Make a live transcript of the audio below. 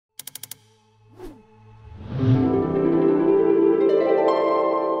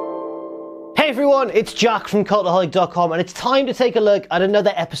everyone, it's Jack from Cultaholic.com and it's time to take a look at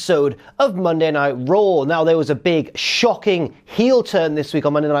another episode of Monday Night Raw. Now there was a big, shocking heel turn this week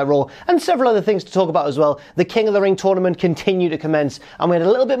on Monday Night Raw and several other things to talk about as well. The King of the Ring tournament continued to commence and we had a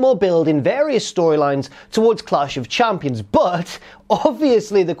little bit more build in various storylines towards Clash of Champions. But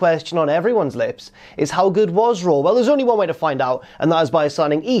obviously the question on everyone's lips is how good was Raw? Well, there's only one way to find out, and that is by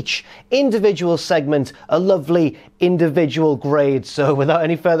assigning each individual segment a lovely individual grade. So without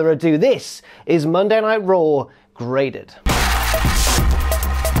any further ado, this is Monday Night Raw Graded.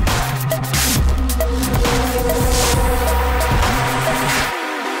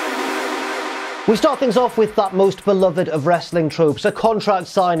 We start things off with that most beloved of wrestling tropes, a contract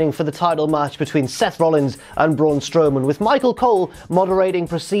signing for the title match between Seth Rollins and Braun Strowman, with Michael Cole moderating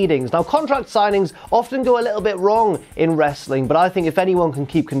proceedings. Now, contract signings often go a little bit wrong in wrestling, but I think if anyone can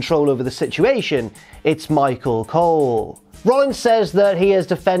keep control over the situation, it's Michael Cole. Rollins says that he has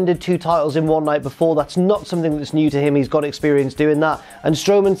defended 2 titles in one night before. That's not something that's new to him. He's got experience doing that. And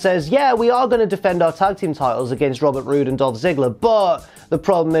Strowman says, yeah, we are going to defend our tag team titles against Robert Roode and Dolph Ziggler, but the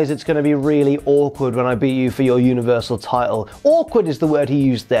problem is it's going to be really awkward when I beat you for your Universal title. Awkward is the word he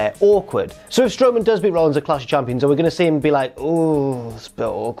used there. Awkward. So if Strowman does beat Rollins at Clash of Champions, are we going to see him be like, oh, it's a bit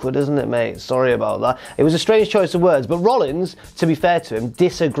awkward, isn't it, mate? Sorry about that. It was a strange choice of words, but Rollins, to be fair to him,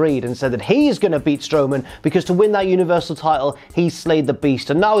 disagreed and said that he's going to beat Strowman because to win that Universal title, he slayed the beast,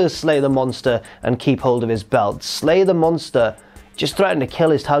 and now he'll slay the monster and keep hold of his belt. Slay the monster. Just threatened to kill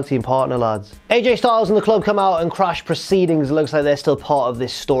his tag team partner, lads. AJ Styles and the club come out and crash proceedings. It looks like they're still part of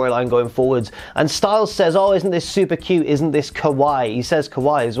this storyline going forwards. And Styles says, oh, isn't this super cute? Isn't this kawaii? He says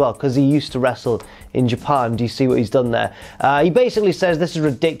kawaii as well because he used to wrestle in Japan. Do you see what he's done there? He basically says, this is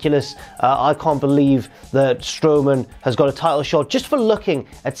ridiculous. I can't believe that Strowman has got a title shot just for looking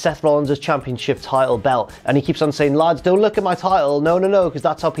at Seth Rollins' championship title belt. And he keeps on saying, lads, don't look at my title. No, no, no, because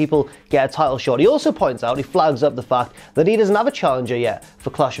that's how people get a title shot. He also points out, he flags up the fact that he doesn't have a challenger yet for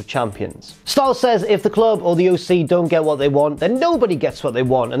Clash of Champions. Styles says if the club or the OC don't get what they want, then nobody gets what they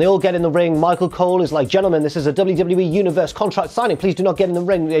want. And they all get in the ring. Michael Cole is like, gentlemen, this is a WWE Universe contract signing. Please do not get in the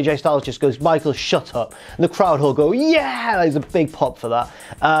ring. AJ Styles just goes, Michael, shut up. And the crowd will go, yeah, there's a big pop for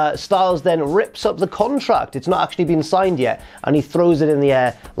that. Styles then rips up the contract. It's not actually been signed yet. And he throws it in the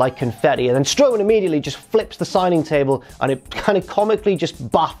air like confetti. And then Strowman immediately just flips the signing table and it kind of comically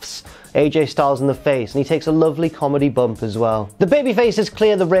just baffs AJ Styles in the face, and he takes a lovely comedy bump as well. The babyfaces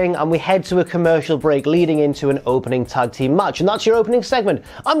clear the ring and we head to a commercial break leading into an opening tag team match, and that's your opening segment.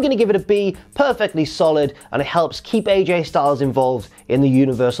 I'm going to give it a B, perfectly solid, and it helps keep AJ Styles involved in the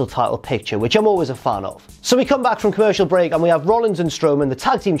Universal title picture, which I'm always a fan of. So we come back from commercial break and we have Rollins and Strowman, the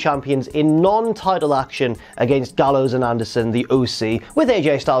tag team champions, in non-title action against Gallows and Anderson, the OC, with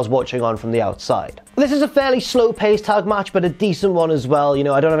AJ Styles watching on from the outside. This is a fairly slow-paced tag match, but a decent one as well. You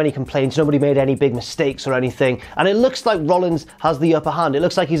know, I don't have any complaints. Nobody made any big mistakes or anything. And it looks like Rollins has the upper hand. It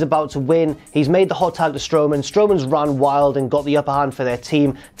looks like he's about to win. He's made the hot tag to Strowman. Strowman's ran wild and got the upper hand for their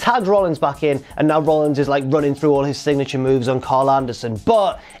team. Tagged Rollins back in, and now Rollins is like running through all his signature moves on Carl Anderson.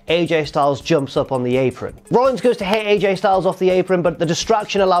 But AJ Styles jumps up on the apron. Rollins goes to hit AJ Styles off the apron, but the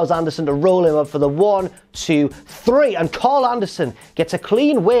distraction allows Anderson to roll him up for the 1, 2, 3. And Carl Anderson gets a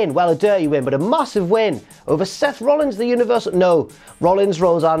clean win. Well, a dirty win, but a massive win over Seth Rollins, the Universal. No, Rollins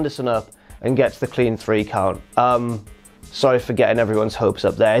rolls Anderson up and gets the clean 3 count. Sorry for getting everyone's hopes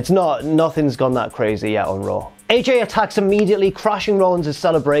up there. Nothing's gone that crazy yet on Raw. AJ attacks immediately, crashing Rollins'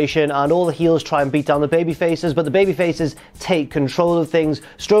 celebration, and all the heels try and beat down the babyfaces, but the babyfaces take control of things.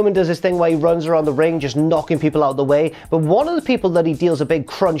 Strowman does his thing where he runs around the ring, just knocking people out of the way, but one of the people that he deals a big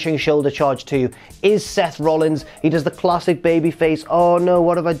crunching shoulder charge to is Seth Rollins. He does the classic babyface, oh no,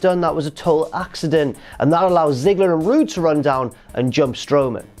 what have I done? That was a total accident. And that allows Ziggler and Roode to run down and jump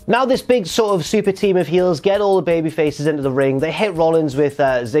Strowman. Now this big sort of super team of heels get all the babyfaces into the ring. They hit Rollins with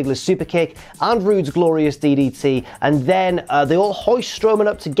Ziggler's super kick and Roode's glorious DDT, and then they all hoist Strowman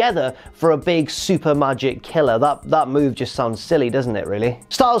up together for a big super magic killer. That move just sounds silly, doesn't it, really?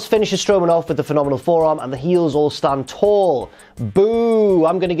 Styles finishes Strowman off with the phenomenal forearm, and the heels all stand tall. Boo!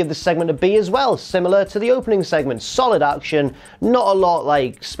 I'm going to give this segment a B as well, similar to the opening segment. Solid action, not a lot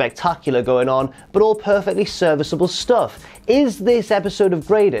like spectacular going on, but all perfectly serviceable stuff. Is this episode of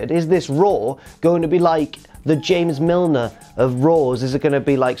Graded, is this Raw going to be like the James Milner of Raws? Is it going to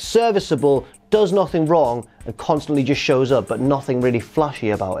be like serviceable, does nothing wrong, and constantly just shows up, but nothing really flashy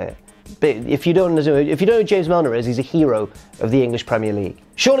about it? But if you don't know who James Milner is, he's a hero of the English Premier League.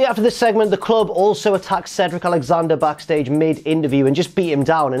 Shortly after this segment, the club also attacked Cedric Alexander backstage mid-interview and just beat him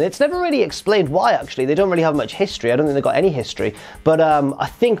down, and it's never really explained why, actually. They don't really have much history. I don't think they've got any history, but I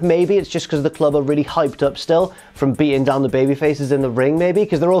think maybe it's just because the club are really hyped up still from beating down the babyfaces in the ring, maybe,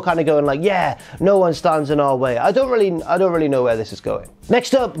 because they're all kind of going like, yeah, no one stands in our way. I don't really know where this is going.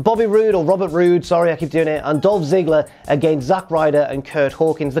 Next up, Bobby Roode, or Robert Roode, sorry, I keep doing it, and Dolph Ziggler against Zack, Ryder and Curt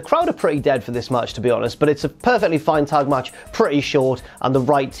Hawkins. The crowd are pretty dead for this match, to be honest, but it's a perfectly fine tag match, pretty short, and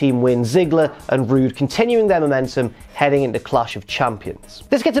the right team wins. Ziggler and Roode continuing their momentum heading into Clash of Champions.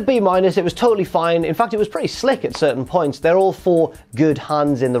 This gets a B-. It was totally fine. In fact, it was pretty slick at certain points. They're all four good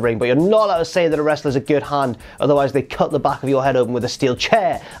hands in the ring, but you're not allowed to say that a wrestler's a good hand, otherwise they cut the back of your head open with a steel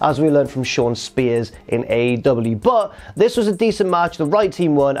chair, as we learned from Shawn Spears in AEW. But this was a decent match. The right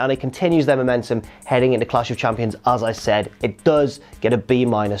team won, and it continues their momentum heading into Clash of Champions. As I said, it does get a B-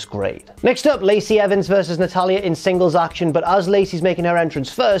 grade. Next up, Lacey Evans versus Natalya in singles action, but as Lacey's making her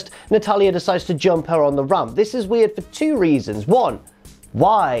entrance first, Natalya decides to jump her on the ramp. This is weird for two reasons. One,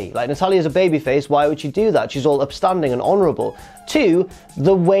 why? Like, Natalya's a babyface, why would she do that? She's all upstanding and honourable. Two,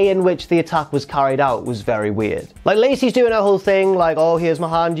 the way in which the attack was carried out was very weird. Like, Lacey's doing her whole thing, like, oh, here's my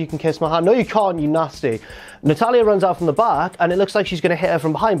hand, you can kiss my hand. No, you can't, you nasty. Natalya runs out from the back, and it looks like she's going to hit her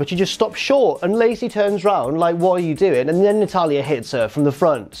from behind, but she just stops short, and Lacey turns round, like, what are you doing? And then Natalya hits her from the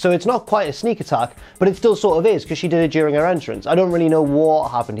front. So it's not quite a sneak attack, but it still sort of is, because she did it during her entrance. I don't really know what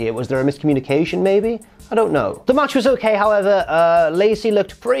happened here. Was there a miscommunication, maybe? I don't know. The match was okay, however. Lacey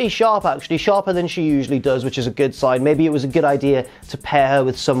looked pretty sharp, actually, sharper than she usually does, which is a good sign. Maybe it was a good idea to pair her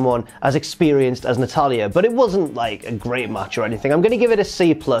with someone as experienced as Natalya, but it wasn't like a great match or anything. I'm going to give it a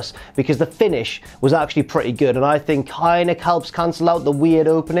C+, because the finish was actually pretty good, and I think kind of helps cancel out the weird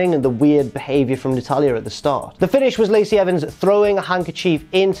opening and the weird behaviour from Natalya at the start. The finish was Lacey Evans throwing a handkerchief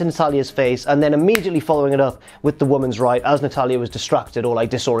into Natalya's face and then immediately following it up with the woman's right as Natalya was distracted or like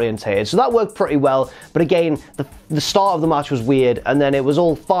disorientated. So that worked pretty well, but again, the start of the match was weird, and then it was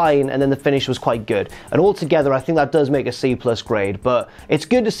all fine, and then the finish was quite good. And altogether, I think that does make a C+ grade, but it's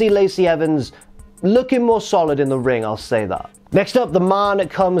good to see Lacey Evans looking more solid in the ring, I'll say that. Next up, the man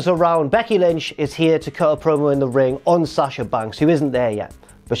comes around. Becky Lynch is here to cut a promo in the ring on Sasha Banks, who isn't there yet.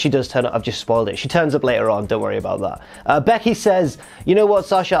 But she does turn up. I've just spoiled it. She turns up later on, don't worry about that. Becky says, you know what,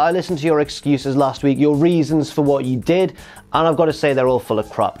 Sasha, I listened to your excuses last week, your reasons for what you did, and I've got to say they're all full of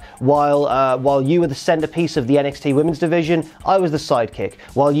crap. While you were the centerpiece of the NXT women's division, I was the sidekick.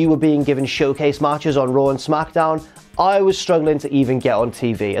 While you were being given showcase matches on Raw and SmackDown, I was struggling to even get on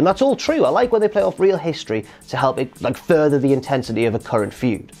TV. And that's all true. I like when they play off real history to help it like further the intensity of a current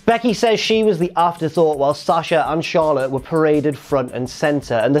feud. Becky says she was the afterthought while Sasha and Charlotte were paraded front and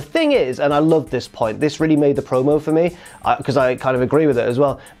center. And the thing is, and I love this point, this really made the promo for me, because I kind of agree with it as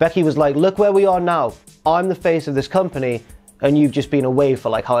well. Becky was like, look where we are now. I'm the face of this company, and you've just been away for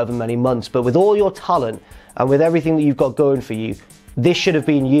like however many months. But with all your talent and with everything that you've got going for you, this should have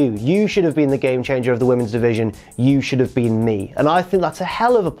been you. You should have been the game changer of the women's division. You should have been me. And I think that's a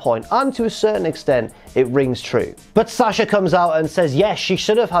hell of a point, and to a certain extent, it rings true. But Sasha comes out and says, yes, she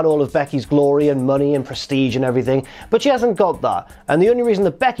should have had all of Becky's glory and money and prestige and everything, but she hasn't got that. And the only reason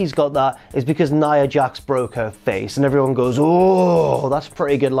that Becky's got that is because Nia Jax broke her face. And everyone goes, oh, that's a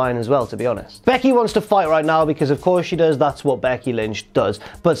pretty good line as well, to be honest. Becky wants to fight right now because of course she does. That's what Becky Lynch does.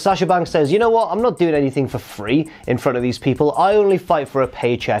 But Sasha Banks says, you know what? I'm not doing anything for free in front of these people. I only fight for a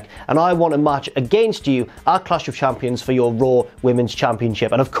paycheck, and I want a match against you at Clash of Champions for your Raw Women's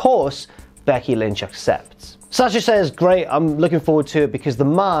Championship. And of course, Becky Lynch accepts. Sasha says, great, I'm looking forward to it because the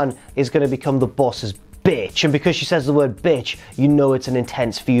man is going to become the boss's bitch. And because she says the word bitch, you know it's an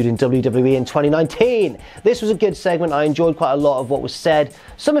intense feud in WWE in 2019. This was a good segment. I enjoyed quite a lot of what was said.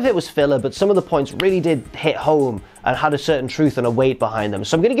 Some of it was filler, but some of the points really did hit home and had a certain truth and a weight behind them.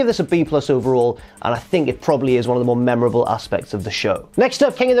 So I'm going to give this a B+ overall, and I think it probably is one of the more memorable aspects of the show. Next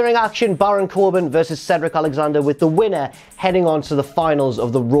up, King of the Ring action, Baron Corbin versus Cedric Alexander, with the winner heading on to the finals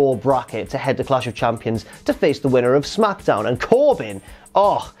of the Raw bracket to head to Clash of Champions to face the winner of SmackDown. And Corbin,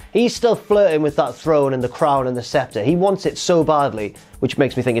 oh, he's still flirting with that throne and the crown and the scepter. He wants it so badly, which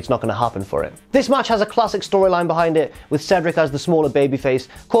makes me think it's not going to happen for him. This match has a classic storyline behind it, with Cedric as the smaller babyface,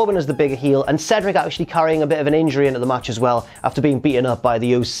 Corbin as the bigger heel, and Cedric actually carrying a bit of an injury into the match as well after being beaten up by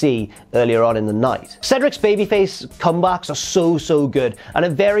the OC earlier on in the night. Cedric's babyface comebacks are so good, and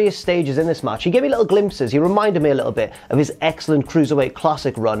at various stages in this match, he gave me little glimpses. He reminded me a little bit of his excellent Cruiserweight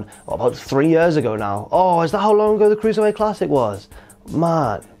Classic run, about 3 years ago now. Oh, is that how long ago the Cruiserweight Classic was?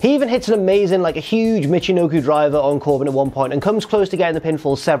 Man. He even hits an amazing, like a huge Michinoku driver on Corbin at one point and comes close to getting the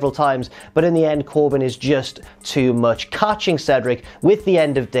pinfall several times, but in the end Corbin is just too much, catching Cedric with the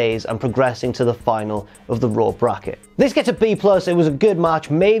end of days and progressing to the final of the Raw bracket. This gets a B+, it was a good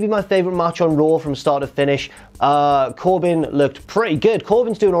match, maybe my favourite match on Raw from start to finish. Corbin looked pretty good.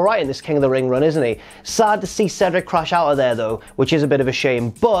 Corbin's doing alright in this King of the Ring run, isn't he? Sad to see Cedric crash out of there though, which is a bit of a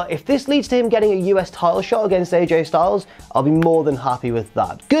shame, but if this leads to him getting a US title shot against AJ Styles, I'll be more than happy with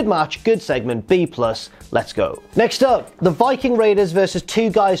that. Good match, good segment, B+, let's go. Next up, the Viking Raiders versus two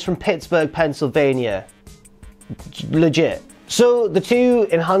guys from Pittsburgh, Pennsylvania. Legit. So the two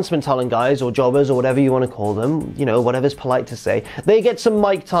enhancement talent guys, or jobbers, or whatever you want to call them, you know, whatever's polite to say, they get some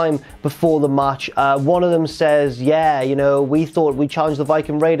mic time before the match. One of them says, yeah, you know, we thought we challenged the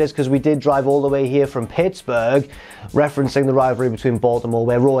Viking Raiders because we did drive all the way here from Pittsburgh, referencing the rivalry between Baltimore,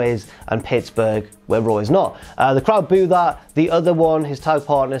 where Raw is, and Pittsburgh, where Raw is not. The crowd boo that. The other one, his tag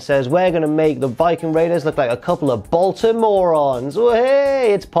partner, says, we're going to make the Viking Raiders look like a couple of Baltimoreans. Oh,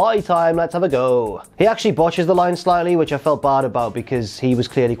 hey, it's party time, let's have a go. He actually botches the line slightly, which I felt bad about because he was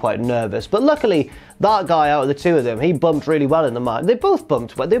clearly quite nervous. But luckily, that guy out of the two of them, he bumped really well in the match. They both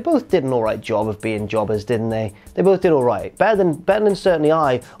bumped well. They both did an alright job of being jobbers, didn't they? They both did alright. Better than certainly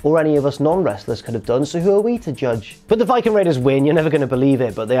I or any of us non-wrestlers could have done, so who are we to judge? But the Viking Raiders win, you're never going to believe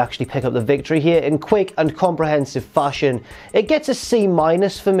it, but they actually pick up the victory here in quick and comprehensive fashion. It gets a C-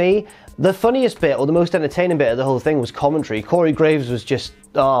 for me. The funniest bit, or the most entertaining bit of the whole thing was commentary. Corey Graves was just,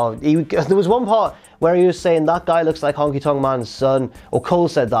 there was one part where he was saying that guy looks like Honky Tonk Man's son, or Cole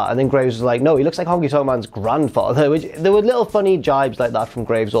said that, and then Graves was like, no, he looks like Honky Tonk Man's grandfather, which there were little funny jibes like that from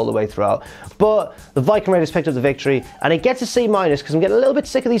Graves all the way throughout. But the Viking Raiders picked up the victory, and it gets a C- because I'm getting a little bit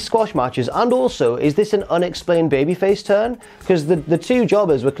sick of these squash matches, and also, is this an unexplained babyface turn? Because the two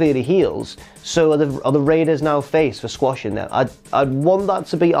jobbers were clearly heels, so are the Raiders now face for squashing them? I'd want that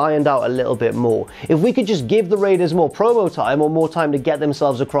to be ironed out a little bit more. If we could just give the Raiders more promo time, or more time to get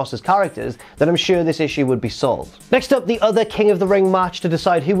themselves across as characters, then I'm sure this issue would be solved. Next up, the other King of the Ring match to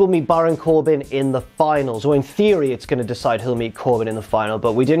decide who will meet Baron Corbin in the finals. Or in theory, it's going to decide who'll meet Corbin in the final,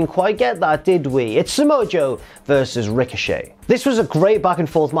 but we didn't quite get that, did we? It's Samoa Joe versus Ricochet. This was a great back and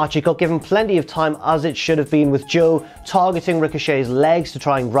forth match. It got given plenty of time, as it should have been, with Joe targeting Ricochet's legs to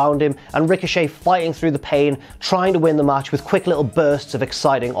try and ground him, and Ricochet fighting through the pain, trying to win the match with quick little bursts of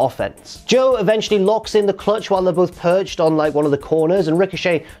exciting offense. Joe eventually locks in the clutch while they're both perched on like one of the corners, and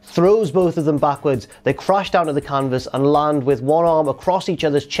Ricochet throws both of them backwards. They crash down to the canvas and land with one arm across each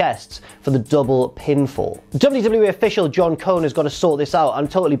other's chests for the double pinfall. WWE official John Cone has got to sort this out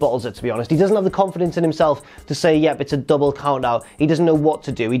and totally bottles it, to be honest. He doesn't have the confidence in himself to say, yep, it's a double count out. He doesn't know what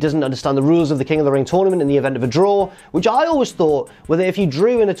to do. He doesn't understand the rules of the King of the Ring tournament in the event of a draw, which I always thought were that if you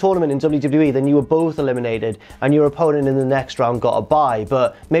drew in a tournament in WWE, then you were both eliminated and your opponent in the next round got a bye.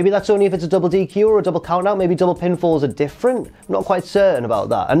 But maybe that's only if it's a double DQ or a double count out. Maybe double pinfalls are different. I'm not quite certain about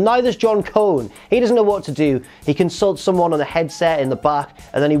that. And neither's John Cone. He doesn't know what to do. He consults someone on a headset in the back,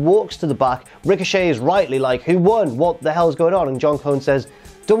 and then he walks to the back. Ricochet is rightly like, who won? What the hell's going on? And John Cone says,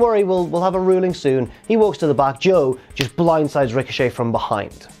 don't worry, we'll have a ruling soon. He walks to the back. Joe just blindsides Ricochet from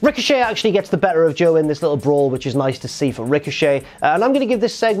behind. Ricochet actually gets the better of Joe in this little brawl, which is nice to see for Ricochet. And I'm going to give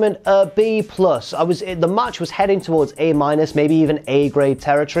this segment a B+. The match was heading towards A-, maybe even A-grade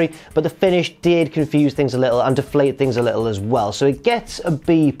territory, but the finish did confuse things a little and deflate things a little as well. So it gets a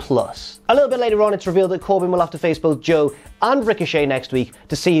B+. A little bit later on, it's revealed that Corbin will have to face both Joe and Ricochet next week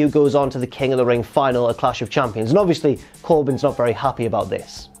to see who goes on to the King of the Ring final at Clash of Champions. And obviously, Corbin's not very happy about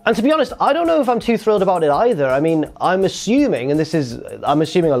this. And to be honest, I don't know if I'm too thrilled about it either. I mean, I'm assuming, and I'm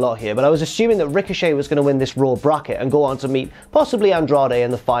assuming a lot here, but I was assuming that Ricochet was going to win this Raw bracket and go on to meet possibly Andrade in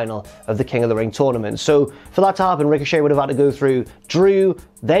the final of the King of the Ring tournament. So for that to happen, Ricochet would have had to go through Drew,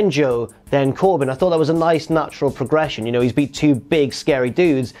 then Joe, then Corbin. I thought that was a nice natural progression. You know, he's beat two big scary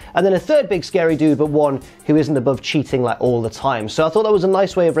dudes, and then a third big scary dude, but one who isn't above cheating like all the time. So I thought that was a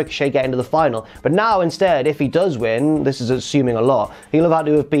nice way of Ricochet getting to the final. But now instead, if he does win, this is assuming a lot, he'll have had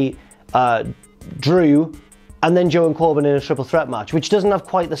to have beat Drew, and then Joe and Corbin in a triple threat match, which doesn't have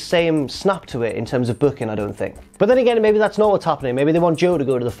quite the same snap to it in terms of booking, I don't think. But then again, maybe that's not what's happening. Maybe they want Joe to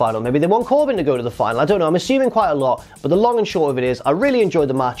go to the final. Maybe they want Corbin to go to the final. I don't know. I'm assuming quite a lot, but the long and short of it is, I really enjoyed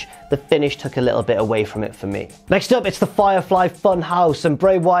the match. The finish took a little bit away from it for me. Next up, it's the Firefly Fun House, and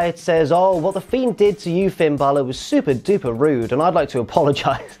Bray Wyatt says, oh, what the Fiend did to you, Finn Balor, was super duper rude, and I'd like to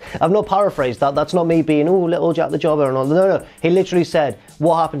apologise. I've not paraphrased that. That's not me being, oh, little Jack the Jobber and all. No. He literally said,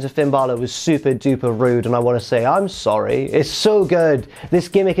 what happened to Finn Balor was super duper rude, and I want to say, I'm sorry. It's so good. This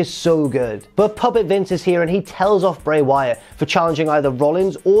gimmick is so good. But Puppet Vince is here, and he tells off Bray Wyatt for challenging either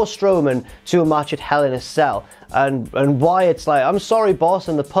Rollins or Strowman to a match at Hell in a Cell. and Wyatt's like, I'm sorry boss,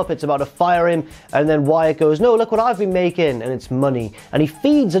 and the puppet's about to fire him, and then Wyatt goes, no, look what I've been making, and it's money. And he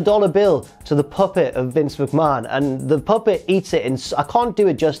feeds a dollar bill to the puppet of Vince McMahon, and the puppet eats it in, I can't do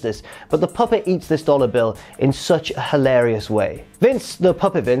it justice, but the puppet eats this dollar bill in such a hilarious way. Vince, the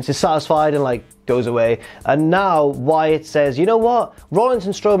puppet Vince, is satisfied and like goes away, and now Wyatt says, you know what, Rollins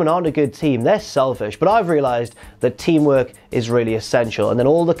and Strowman aren't a good team, they're selfish, but I've realized that teamwork is really essential. And then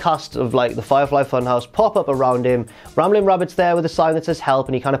all the cast of like the Firefly Fun House pop up around him. Ramblin' Rabbit's there with a sign that says help,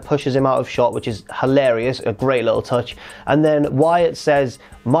 and he kind of pushes him out of shot, which is hilarious, a great little touch. And then Wyatt says,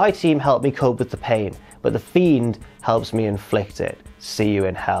 my team helped me cope with the pain, but the Fiend helps me inflict it. See you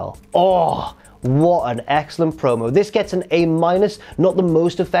in hell. Oh, what an excellent promo. This gets an A-, not the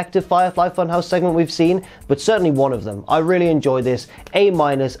most effective Firefly Funhouse segment we've seen, but certainly one of them. I really enjoyed this, A-,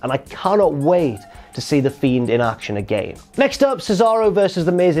 and I cannot wait to see the Fiend in action again. Next up, Cesaro versus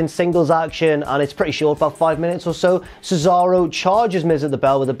The Miz in singles action, and it's pretty short, about 5 minutes or so. Cesaro charges Miz at the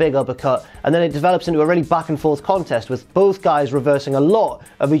bell with a big uppercut, and then it develops into a really back and forth contest with both guys reversing a lot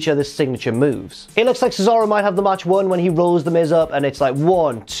of each other's signature moves. It looks like Cesaro might have the match won when he rolls The Miz up, and it's like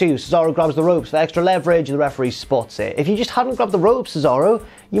 1, 2, Cesaro grabs the ropes for extra leverage, and the referee spots it. If you just hadn't grabbed the ropes, Cesaro,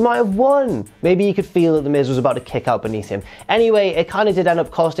 you might have won. Maybe you could feel that The Miz was about to kick out beneath him. Anyway, it kind of did end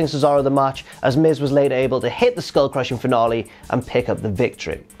up costing Cesaro the match, as Miz was later able to hit the skull-crushing finale and pick up the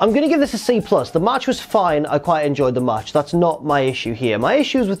victory. I'm going to give this a C+. The match was fine, I quite enjoyed the match. That's not my issue here. My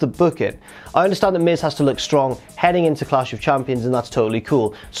issue is with the booking. I understand that Miz has to look strong heading into Clash of Champions, and that's totally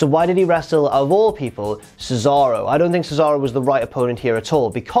cool. So why did he wrestle, out of all people, Cesaro? I don't think Cesaro was the right opponent here at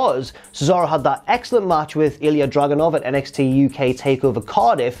all, because Cesaro had that excellent match with Ilya Dragunov at NXT UK TakeOver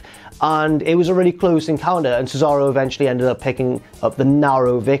Cardiff, and it was a really close encounter, and Cesaro eventually ended up picking up the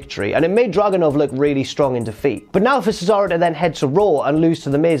narrow victory, and it made Dragunov look really strong in defeat. But now for Cesaro to then head to Raw and lose to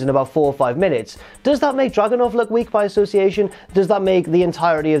The Miz in about 4 or 5 minutes, does that make Dragunov look weak by association? Does that make the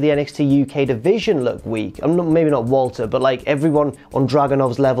entirety of the NXT UK division look weak? Maybe not Walter, but like everyone on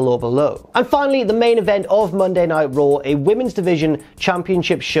Dragunov's level or below. And finally, the main event of Monday Night Raw, a Women's Division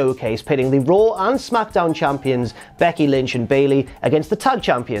Championship showcase pitting the Raw and SmackDown champions Becky Lynch and Bayley against the tag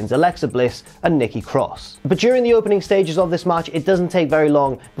champions Alexa Bliss and Nikki Cross. But during the opening stages of this match, it doesn't take very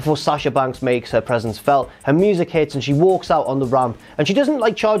long before Sasha Banks makes her presence felt. Her music hits and she walks out on the ramp, and she doesn't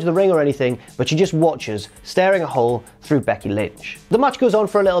like charge the ring or anything, but she just watches, staring a hole through Becky Lynch. The match goes on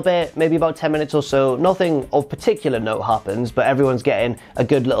for a little bit, maybe about 10 minutes or so. Nothing of particular note happens, but everyone's getting a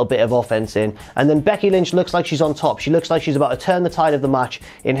good little bit of offense in, and then Becky Lynch looks like she's on top. She looks like she's about to turn the tide of the match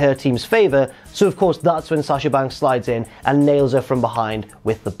in her team's favor, so of course that's when Sasha Banks slides in and nails her from behind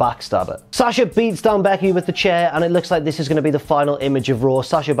with the backstabber. Sasha beats down Becky with the chair, and it looks like this is going to be the final image of Raw,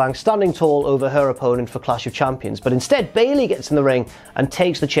 Sasha Banks standing tall over her opponent for Clash of Champions. But instead, Bayley gets in the ring and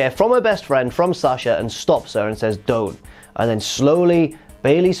takes the chair from her best friend, from Sasha, and stops her and says, don't. And then slowly,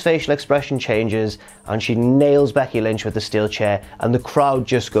 Bayley's facial expression changes and she nails Becky Lynch with the steel chair, and the crowd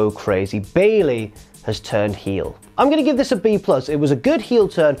just go crazy. Bayley has turned heel. I'm going to give this a B+. It was a good heel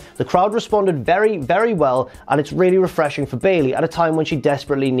turn, the crowd responded very, very well, and it's really refreshing for Bayley at a time when she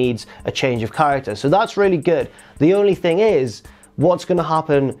desperately needs a change of character. So that's really good. The only thing is, what's going to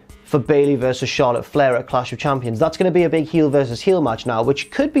happen for Bayley versus Charlotte Flair at Clash of Champions? That's going to be a big heel versus heel match now, which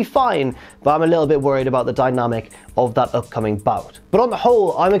could be fine, but I'm a little bit worried about the dynamic of that upcoming bout. But on the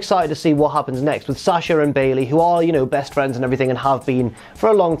whole, I'm excited to see what happens next with Sasha and Bayley, who are, you know, best friends and everything, and have been for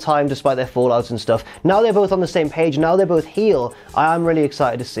a long time despite their fallouts and stuff. Now they're both on the same page, now they're both heel. I am really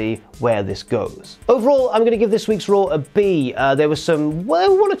excited to see where this goes. Overall, I'm going to give this week's Raw a B. There was some,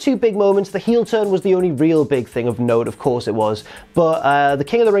 well, 1 or 2 big moments. The heel turn was the only real big thing of note, of course it was. But the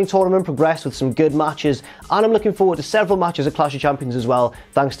King of the Ring tournament progressed with some good matches, and I'm looking forward to several matches at Clash of Champions as well,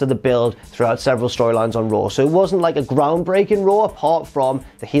 thanks to the build throughout several storylines on Raw. So it wasn't like a groundbreaking Raw apart from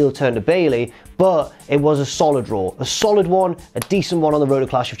the heel turn to Bayley, but it was a solid Raw, a solid one, a decent one on the road to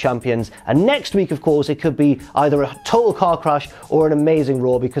Clash of Champions. And next week, of course, it could be either a total car crash or an amazing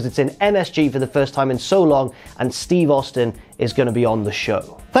Raw, because it's in MSG for the first time in so long, and Steve Austin is going to be on the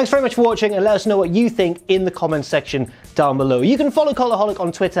show. Thanks very much for watching, and let us know what you think in the comments section down below. You can follow Cultaholic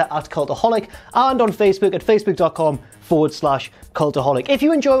on Twitter at Cultaholic, and on Facebook at facebook.com/Cultaholic. If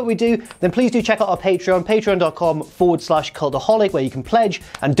you enjoy what we do, then please do check out our Patreon, patreon.com/Cultaholic, where you can pledge.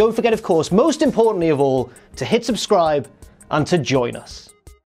 And don't forget, of course, most importantly of all, to hit subscribe and to join us.